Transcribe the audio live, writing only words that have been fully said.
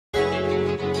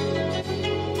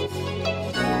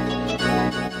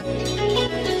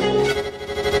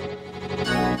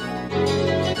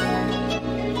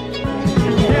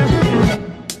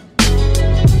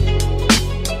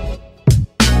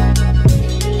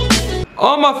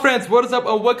All my friends, what is up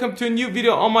and welcome to a new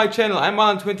video on my channel. I'm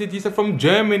Alan 20 Dieser from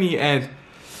Germany and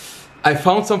I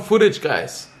found some footage,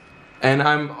 guys. And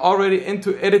I'm already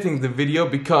into editing the video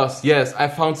because yes, I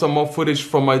found some more footage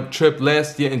from my trip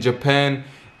last year in Japan.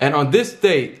 And on this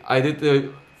day, I did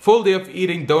a full day of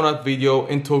eating donut video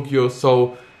in Tokyo,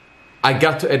 so I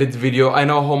got to edit the video. I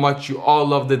know how much you all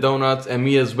love the donuts and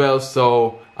me as well,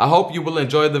 so I hope you will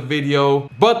enjoy the video.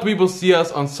 But we will see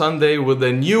us on Sunday with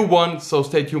a new one, so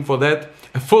stay tuned for that.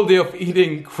 A full day of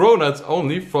eating cronuts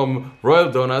only from Royal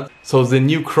Donut, so the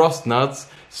new crossed nuts.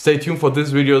 Stay tuned for this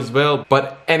video as well.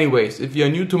 But anyways, if you are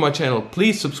new to my channel,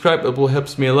 please subscribe, it will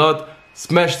help me a lot.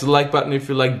 Smash the like button if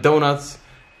you like donuts.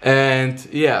 And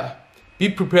yeah, be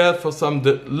prepared for some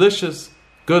delicious,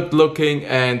 good looking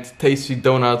and tasty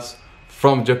donuts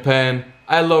from Japan.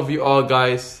 I love you all,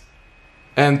 guys,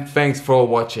 and thanks for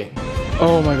watching.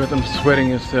 Oh my god, I'm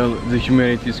sweating as hell. The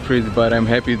humidity is crazy, but I'm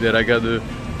happy that I got a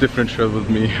different shirt with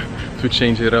me to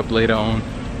change it up later on.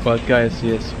 But guys,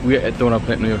 yes, we are at Donut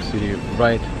Plant, New York City,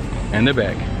 right in the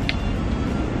back,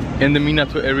 in the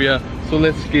Minato area. So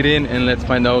let's get in and let's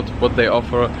find out what they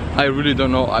offer. I really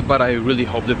don't know, but I really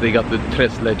hope that they got the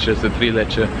tres leches, the three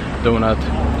leche donut.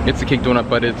 It's a cake donut,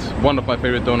 but it's one of my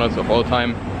favorite donuts of all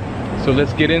time. So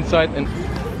let's get inside and...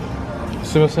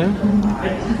 So what's that?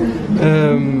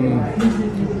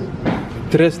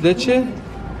 Tres leche,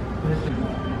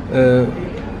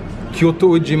 Kyoto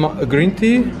Uji green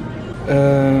tea,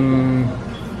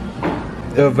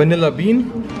 vanilla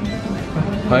bean,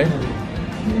 hi,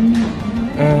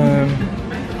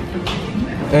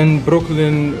 and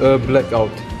Brooklyn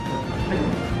blackout,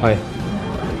 hi.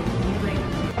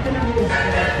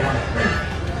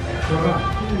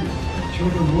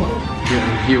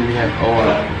 Here we have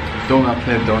our Donut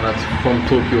Plant donuts from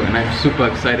Tokyo, and I'm super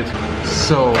excited.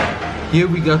 So here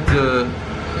we got the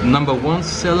 #1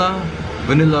 seller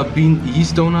vanilla bean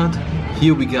yeast donut.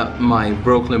 Here we got my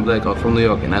Brooklyn blackout from New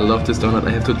York, and I love this donut.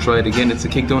 I have to try it again. It's a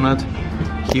cake donut.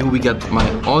 Here we got my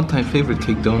all-time favorite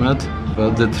cake donut,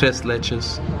 the tres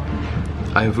leches.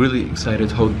 I'm really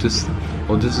excited how this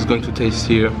is going to taste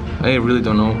here. I really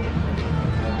don't know.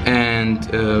 And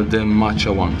the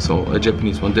matcha one, so a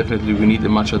Japanese one. Definitely we need a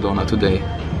matcha donut today.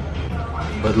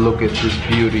 But look at this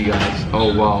beauty, guys.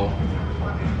 Oh wow.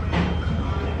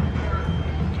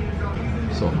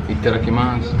 So,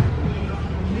 itadakimasu.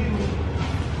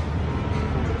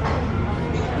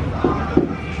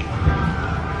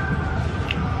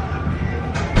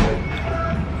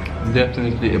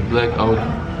 Definitely a blackout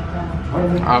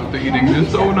after eating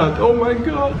this donut. Oh my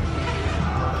god.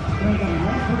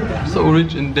 So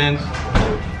rich and dense,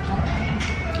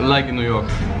 like in New York,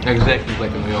 exactly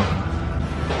like in New York.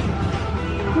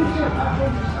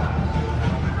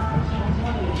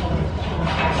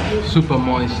 Super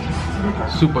moist,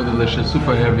 super delicious,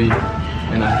 super heavy,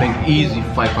 and I think easy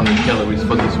 500 calories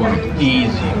for this one,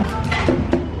 easy.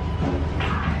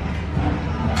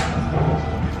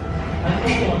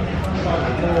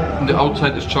 The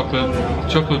outside is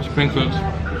chocolate sprinkled,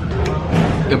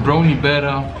 a brownie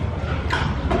batter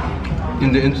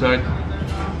in the inside.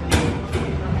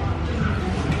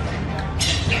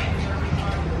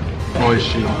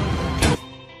 Oishi.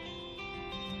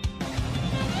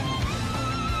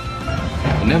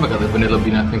 I never got the vanilla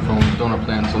bean, I think, from Donut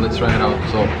Plant, so let's try it out.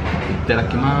 So,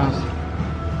 itadakimasu.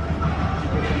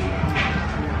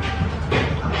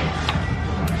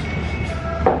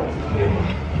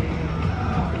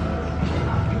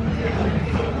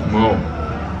 Wow.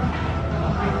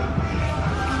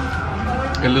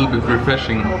 A little bit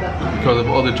refreshing because of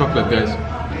all the chocolate, guys,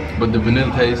 but the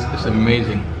vanilla taste is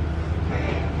amazing.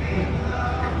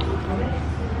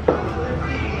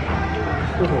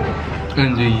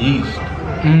 And the yeast,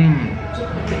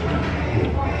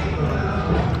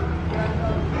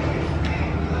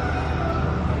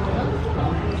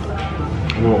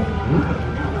 Whoa.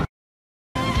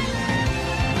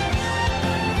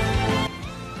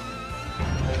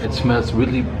 It smells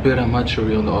really bitter matcha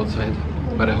on the outside,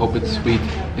 but I hope it's sweet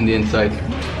in the inside.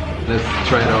 Let's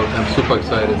try it out. I'm super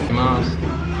excited.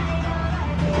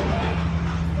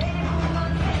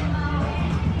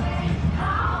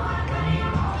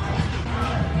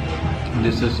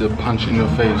 This is a punch in your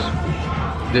face.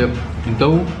 The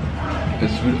dough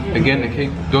is again a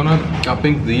cake donut. I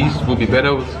think the yeast will be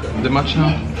better with the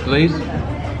matcha glaze,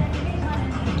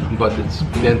 but it's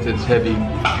dense, it's heavy,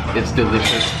 it's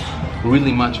delicious.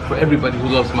 Really much for everybody who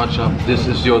loves matcha. This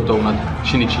is your donut,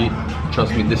 Shinichi.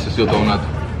 Trust me, this is your donut.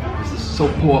 This is so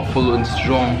powerful and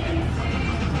strong.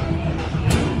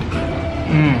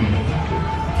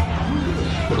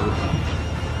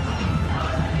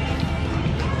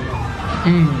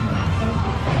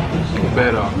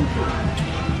 better.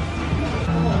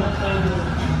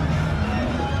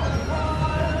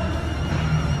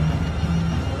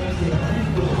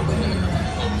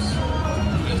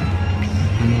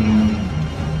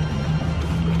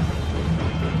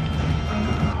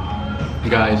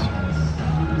 Guys,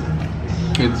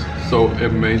 it's so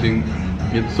amazing,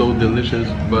 it's so delicious,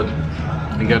 but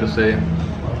I gotta say,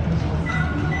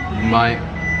 my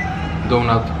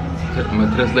donut, my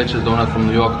Tres Leches donut from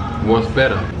New York was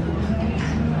better.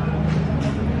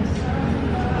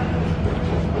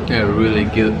 Yeah, really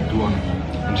good one.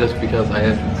 And just because I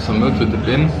have some milk to dip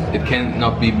in, it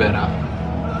cannot be better.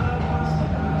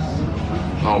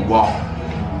 Oh wow.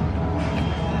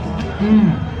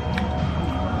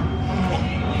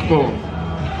 Oh,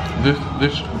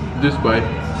 this bite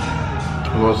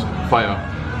was fire.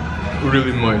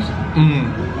 Really moist.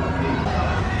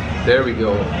 There we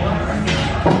go.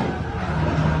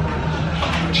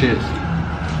 Cheers.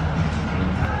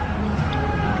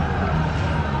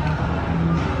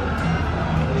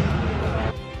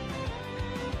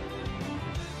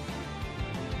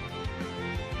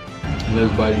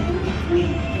 Let's bite.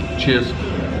 Cheers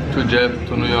to Jeff,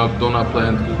 to New York, Donut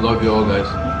Plant. Love you all, guys.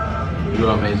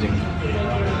 You're amazing.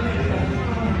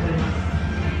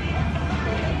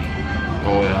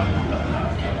 Oh yeah.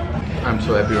 I'm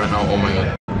so happy right now. Oh my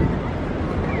god.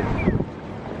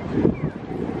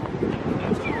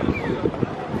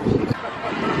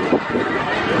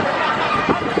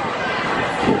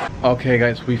 Okay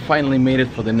guys, we finally made it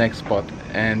for the next spot,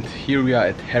 and here we are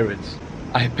at Harrods.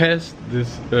 I passed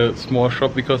this small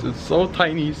shop because it's so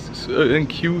tiny and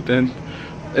cute, and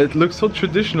it looks so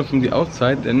traditional from the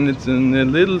outside, and it's in a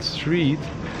little street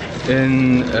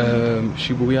in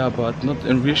Shibuya, but not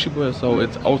in real Shibuya, so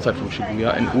it's outside from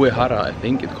Shibuya, in Uehara I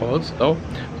think it calls. So,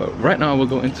 but right now I will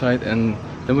go inside and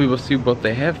then we will see what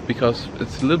they have, because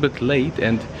it's a little bit late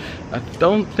and I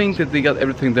don't think that they got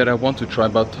everything that I want to try,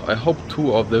 but I hope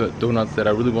 2 of the donuts that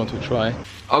I really want to try.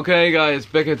 Okay guys,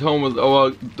 back at home with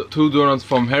our 2 donuts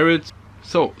from Harrods.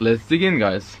 So let's dig in,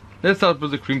 guys. Let's start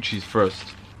with the cream cheese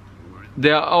first.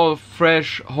 They are all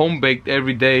fresh, home baked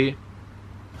every day,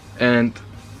 and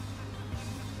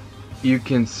you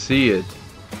can see it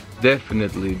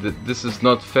definitely that this is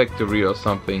not factory or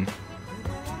something.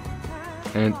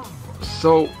 And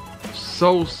so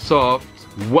soft.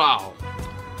 Wow.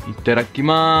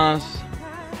 Itadakimasu.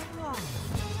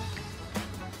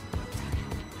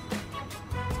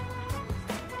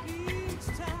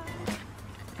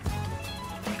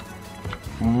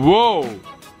 Whoa.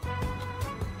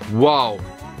 Wow.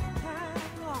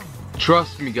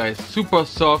 Trust me guys, super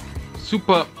soft,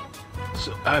 super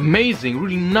amazing,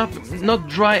 really not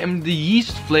dry, and the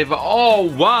yeast flavor.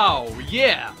 Oh wow,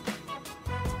 yeah.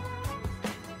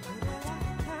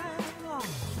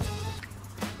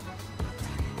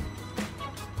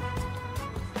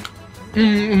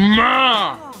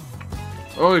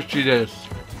 Oishi desu.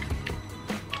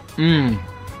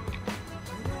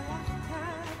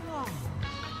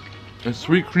 And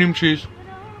sweet cream cheese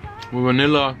with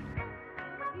vanilla.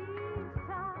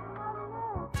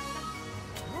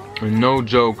 And no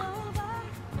joke,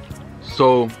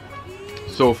 so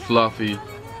fluffy.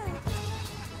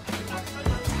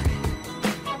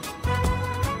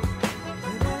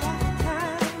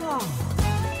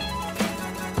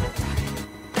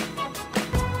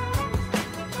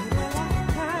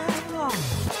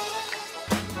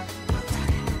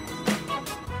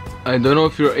 I don't know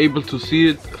if you're able to see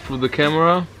it through the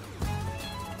camera,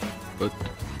 but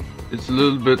it's a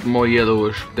little bit more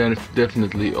yellowish than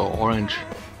definitely orange.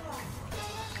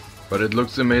 But it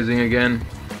looks amazing again.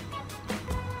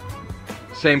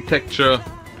 Same texture.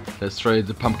 Let's try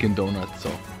the pumpkin donut. So,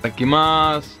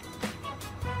 itadakimasu.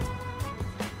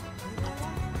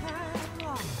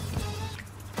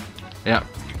 Yeah.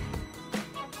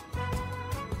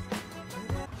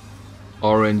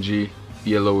 Orangey,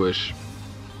 yellowish.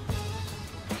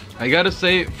 I gotta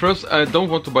say, first I don't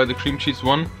want to buy the cream cheese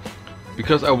one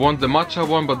because I want the matcha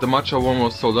one, but the matcha one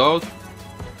was sold out.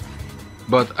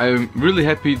 But I'm really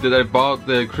happy that I bought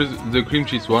the cream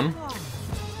cheese one.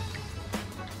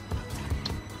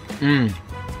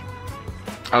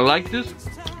 I like this,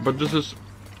 but this is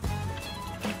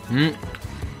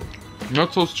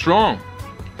not so strong.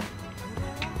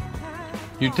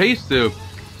 You taste the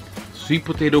sweet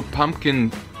potato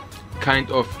pumpkin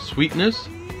kind of sweetness,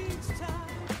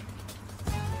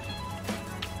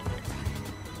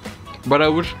 but I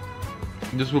wish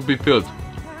this would be filled,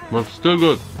 but still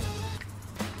good.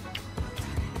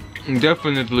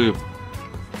 Definitely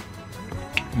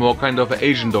more kind of an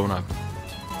Asian donut.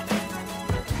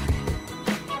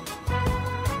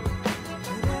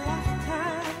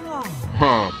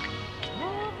 Huh.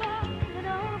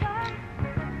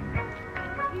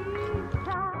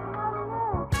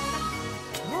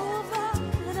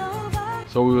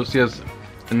 So we will see us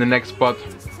in the next spot,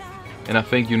 and I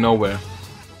think you know where.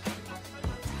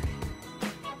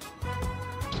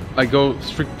 I go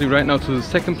strictly right now to the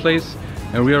second place,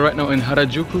 and we are right now in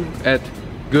Harajuku at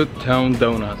Good Town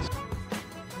Donuts.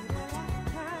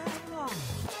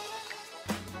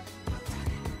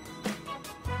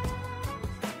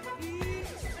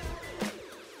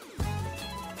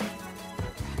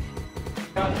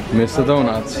 Mr.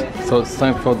 Donuts. So it's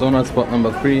time for donut spot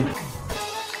number 3.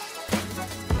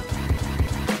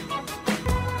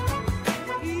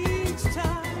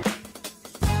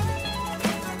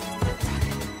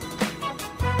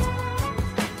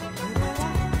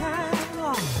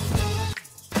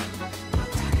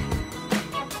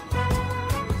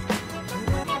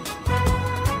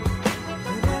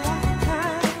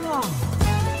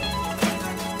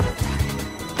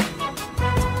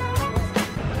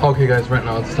 Okay guys, right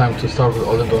now it's time to start with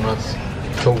all the donuts.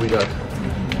 So we got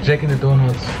Jack in the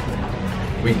Donuts,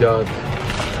 we got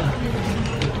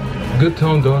Good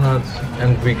Town Donuts,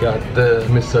 and we got the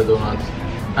Mr. Donuts.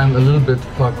 I'm a little bit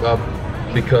fucked up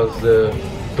because the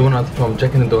donuts from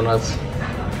Jack in the Donuts,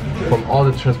 from all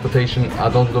the transportation,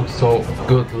 don't look so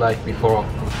good like before.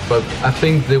 But I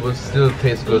think they will still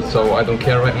taste good, so I don't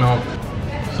care right now.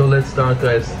 So let's start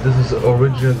guys. This is the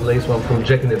original glazed one from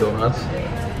Jack in the Donuts.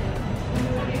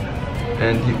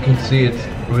 And you can see it's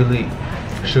really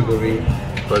sugary,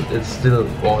 but it's still,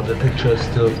 oh, the texture is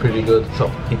still pretty good. So,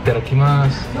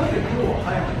 itadakimasu.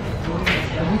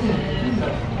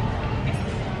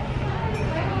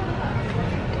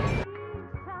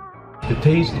 The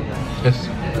taste is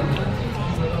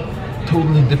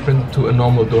totally different to a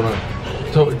normal donut.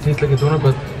 So it tastes like a donut,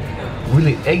 but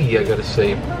really eggy, I gotta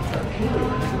say.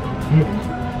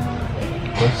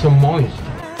 It's so moist.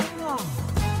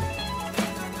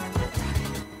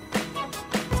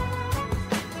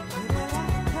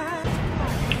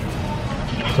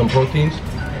 Some proteins.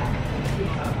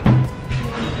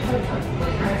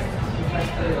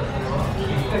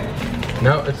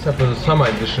 Now it's time for the summer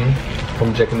edition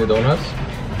from Jack in the Donuts.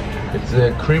 It's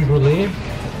a creme brulee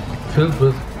filled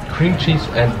with cream cheese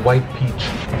and white peach.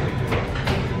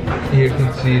 Here you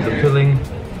can see the filling.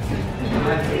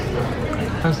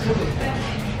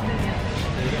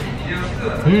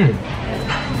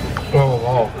 Oh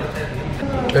wow.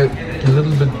 A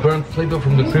little bit burnt flavor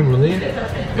from the creme brulee,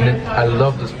 and I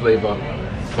love this flavor.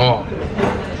 Oh,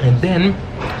 and then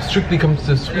strictly comes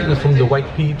the sweetness from the white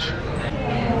peach.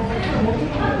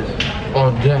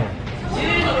 Oh damn.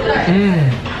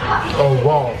 Oh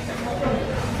wow.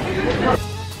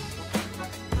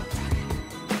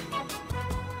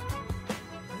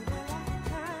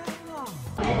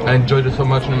 I enjoyed it so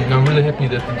much, and I'm really happy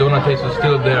that the donut taste is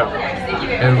still there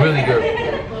and really good,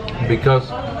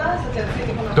 because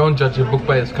don't judge a book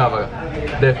by its cover,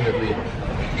 definitely.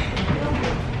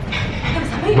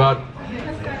 But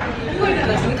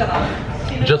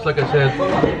just like I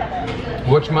said,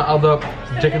 watch my other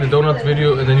Jack in the Donuts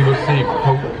video and then you will see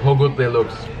how good they look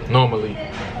normally.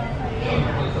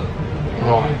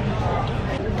 Oh.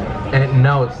 And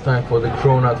now it's time for the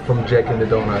cronut from Jack in the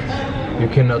Donuts. You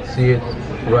cannot see it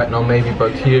right now maybe,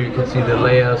 but here you can see the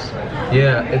layers.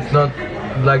 Yeah, it's not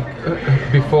like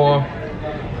before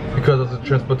because of the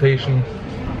transportation,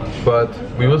 but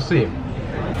we will see.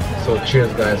 So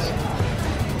cheers guys.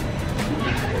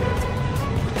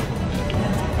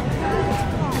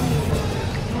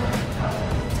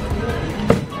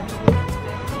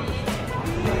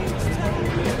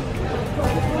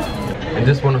 And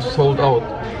this one is sold out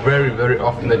very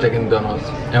often at Jack in the Donuts,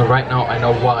 and right now I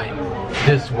know why.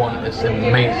 This one is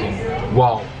amazing.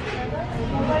 Wow.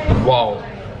 Wow.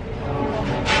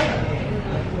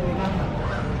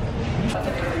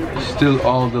 Still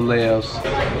all the layers.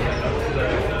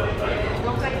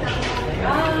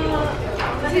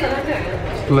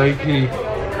 Flaky,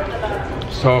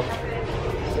 soft,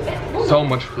 so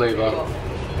much flavor,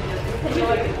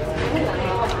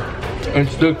 and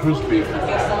still crispy.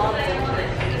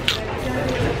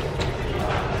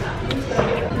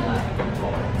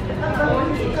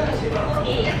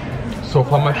 So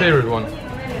far my favorite one.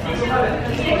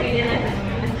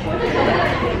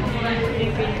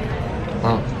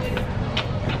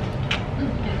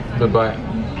 Goodbye.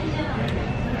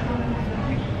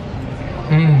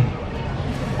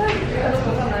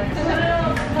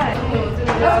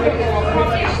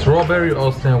 Strawberry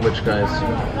or sandwich, guys?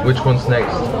 Which one's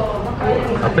next?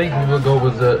 I think we will go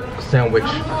with the sandwich.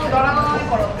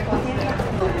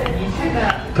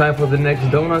 Time for the next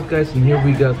donut, guys, and here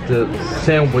we got the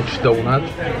sandwich donut.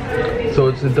 So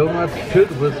it's a donut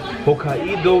filled with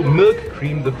Hokkaido milk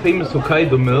cream, the famous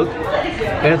Hokkaido milk,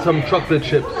 and some chocolate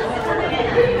chips.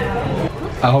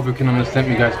 I hope you can understand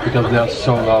me, guys, because they are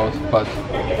so loud, but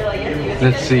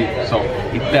let's see. So,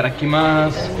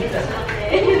 itadakimasu.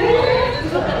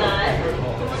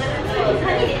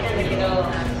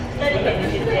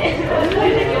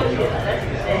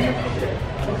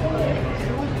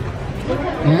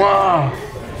 Wow.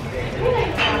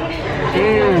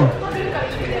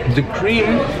 The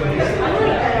cream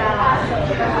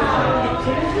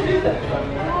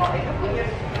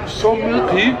so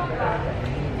milky.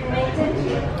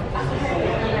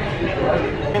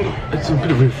 It's a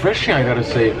bit refreshing, I gotta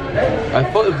say. I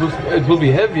thought it will be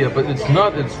heavier, but it's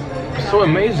not. It's so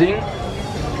amazing.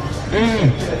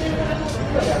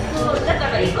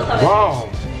 Wow.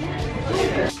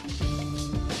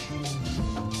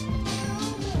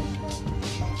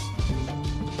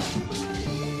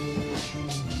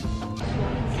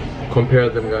 Compare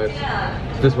them, guys.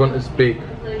 This one is big,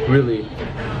 really.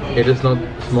 It is not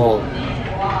small.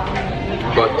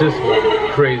 But this one,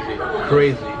 crazy,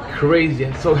 crazy, crazy,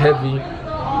 and so heavy.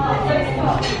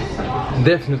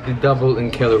 Definitely double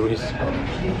in calories,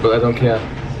 but I don't care.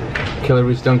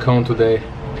 Calories don't count today.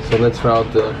 So let's try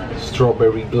out the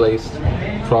strawberry glazed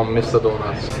from Mr.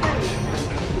 Donuts.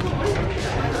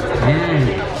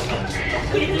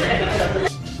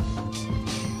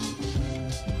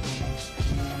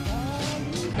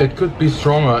 It could be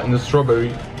stronger in the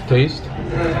strawberry taste.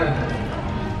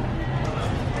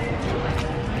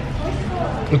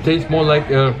 It tastes more like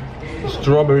a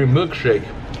strawberry milkshake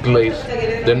glaze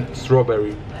than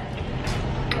strawberry,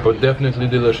 but definitely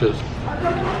delicious.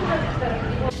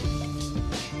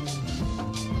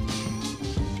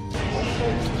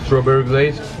 Strawberry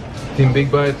glaze, Team Big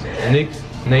Bites, Nick,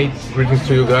 Nate, greetings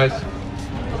to you guys.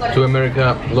 To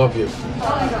America, love you.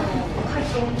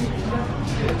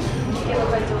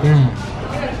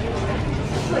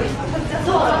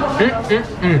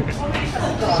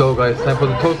 So guys, time for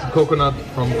the toasted coconut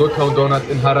from Good Town Donuts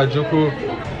in Harajuku.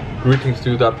 Greetings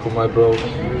to you, Darko, my bro.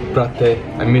 Brate,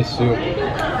 I miss you.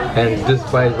 And this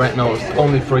bite right now is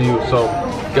only for you. So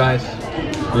guys,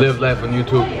 live life on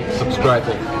YouTube, subscribe.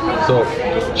 So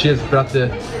cheers,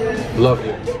 brate, love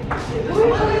you.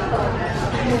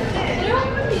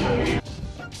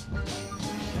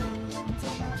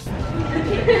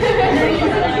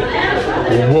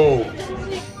 Whoa.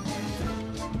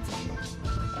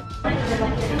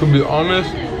 To be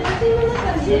honest,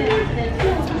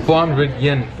 400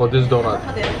 yen for this donut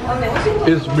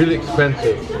is really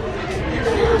expensive,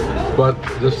 but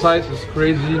the size is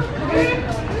crazy,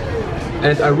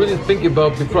 and I really think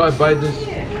about before I buy this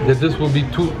that this will be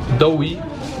too doughy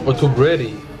or too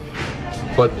bready,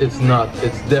 but it's not.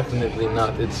 It's definitely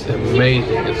not. It's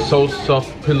amazing. It's so soft,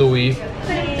 pillowy.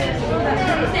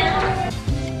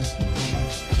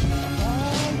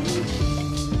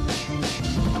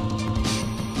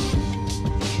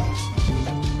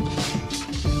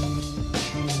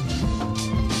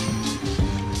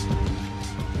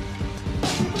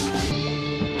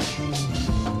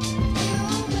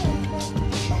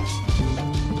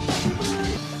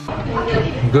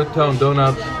 Good Town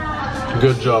Donuts,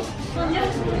 good job.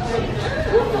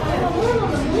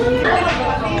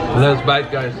 Let's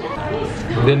bite, guys.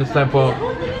 And then it's time for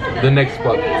the next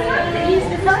spot.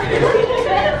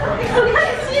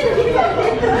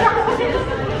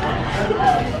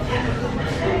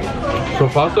 So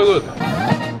far, so good.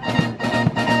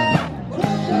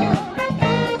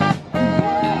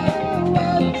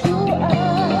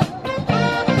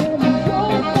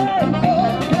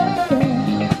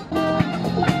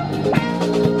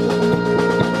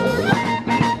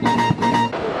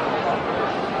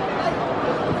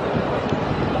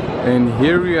 And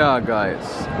here we are, guys,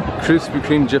 Krispy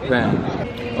Kreme Japan.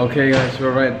 Okay guys,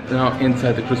 we're right now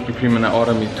inside the Krispy Kreme and I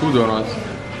ordered me 2 donuts.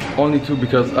 Only 2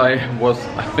 because I was,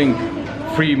 I think,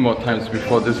 3 more times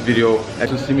before this video. And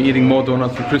to see me eating more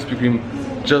donuts from Krispy Kreme,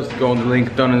 just go on the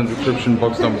link down in the description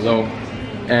box down below.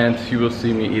 And you will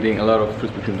see me eating a lot of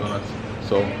Krispy Kreme donuts.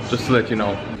 So, just to let you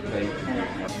know.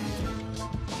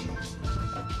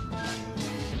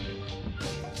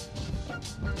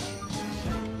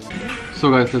 So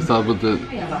guys, let's start with the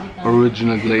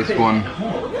original glazed one.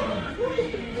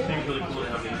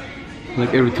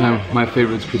 Like every time, my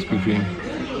favorite is Krispy Kreme.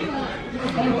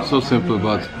 So simple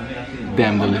but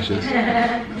damn delicious.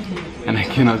 And I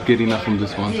cannot get enough from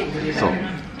this one. So,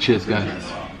 cheers guys.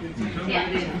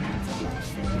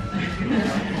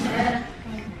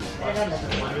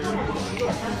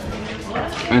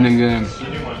 And again,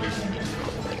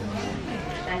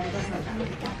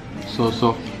 so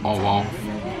soft. Oh wow.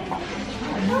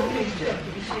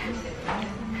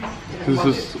 This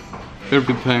is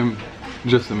every time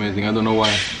just amazing. I don't know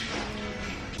why.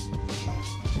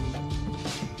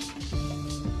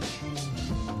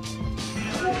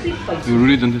 You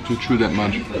really don't have to chew that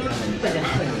much.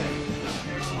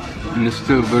 And it's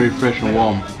still very fresh and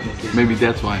warm. Maybe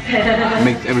that's why. It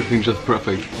makes everything just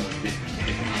perfect.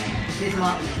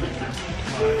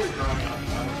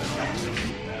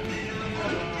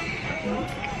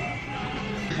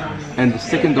 And the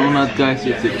second donut, guys,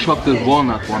 is the chocolate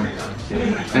walnut one.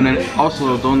 And I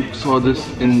also don't saw this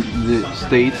in the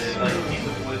States,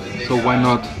 so why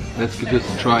not? Let's give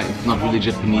this a try. It's not really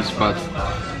Japanese, but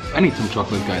I need some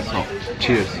chocolate, guys, so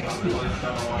cheers.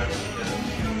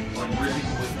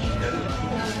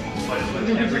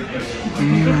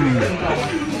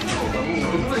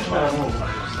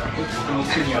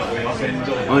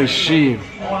 Oh shit.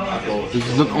 This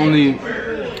is not only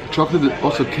chocolate, it's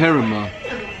also caramel.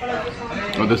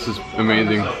 Oh, this is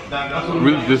amazing.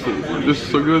 Really, this is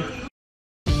so good.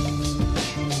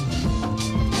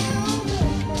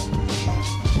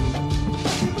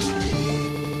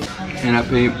 And I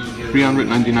pay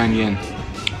 399 yen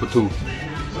for two.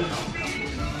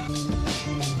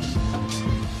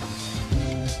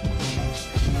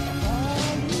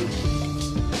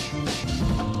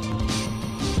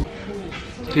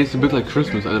 Tastes a bit like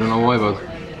Christmas, I don't know why, but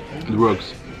it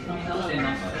works.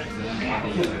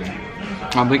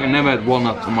 I think I never had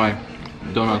walnuts on my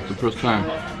donuts the first time.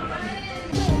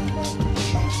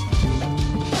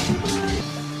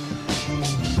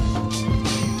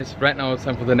 Right now it's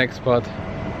time for the next part.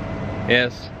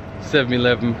 Yes,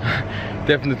 7-Eleven.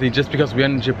 Definitely, just because we're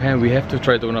in Japan, we have to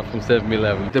try donut from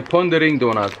 7-Eleven. The pondering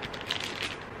donut.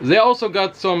 They also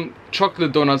got some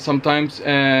chocolate donuts sometimes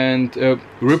and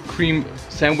whipped cream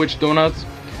sandwich donuts,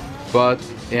 but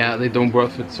yeah, they don't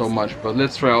worth it so much. But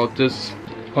let's try out this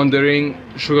pondering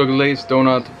sugar glazed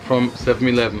donut from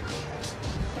 7-Eleven.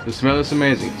 The smell is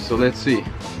amazing, so let's see.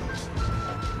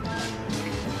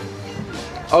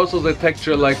 Also the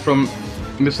texture like from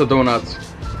Mr. Donuts.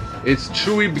 It's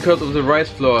chewy because of the rice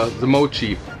flour, the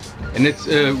mochi. And it's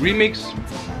a remix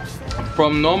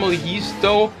from normal yeast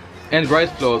dough and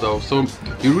rice flour dough. So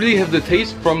you really have the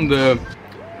taste from the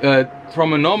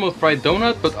from a normal fried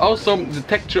donut, but also the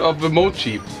texture of the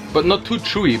mochi. But not too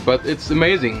chewy, but it's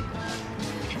amazing.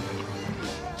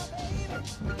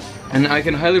 And I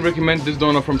can highly recommend this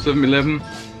donut from 7-Eleven.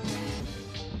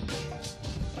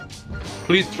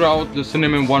 Please try out the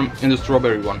cinnamon one and the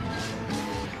strawberry one.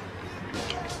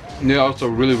 They're also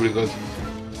really, really good.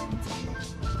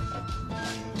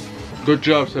 Good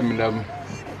job, 7-Eleven.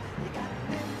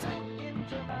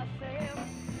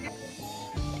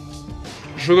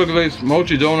 Sugar glazed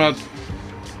mochi donut.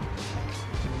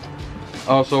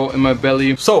 Also in my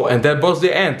belly. So, and that was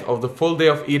the end of the full day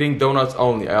of eating donuts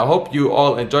only. I hope you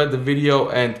all enjoyed the video,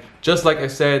 and just like I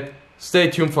said, stay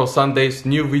tuned for Sunday's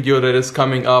new video that is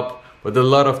coming up with a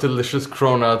lot of delicious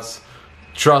cronuts.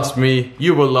 Trust me,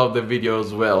 you will love the video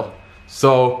as well.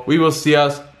 So we will see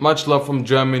us. Much love from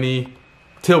Germany.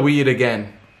 Till we eat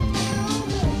again.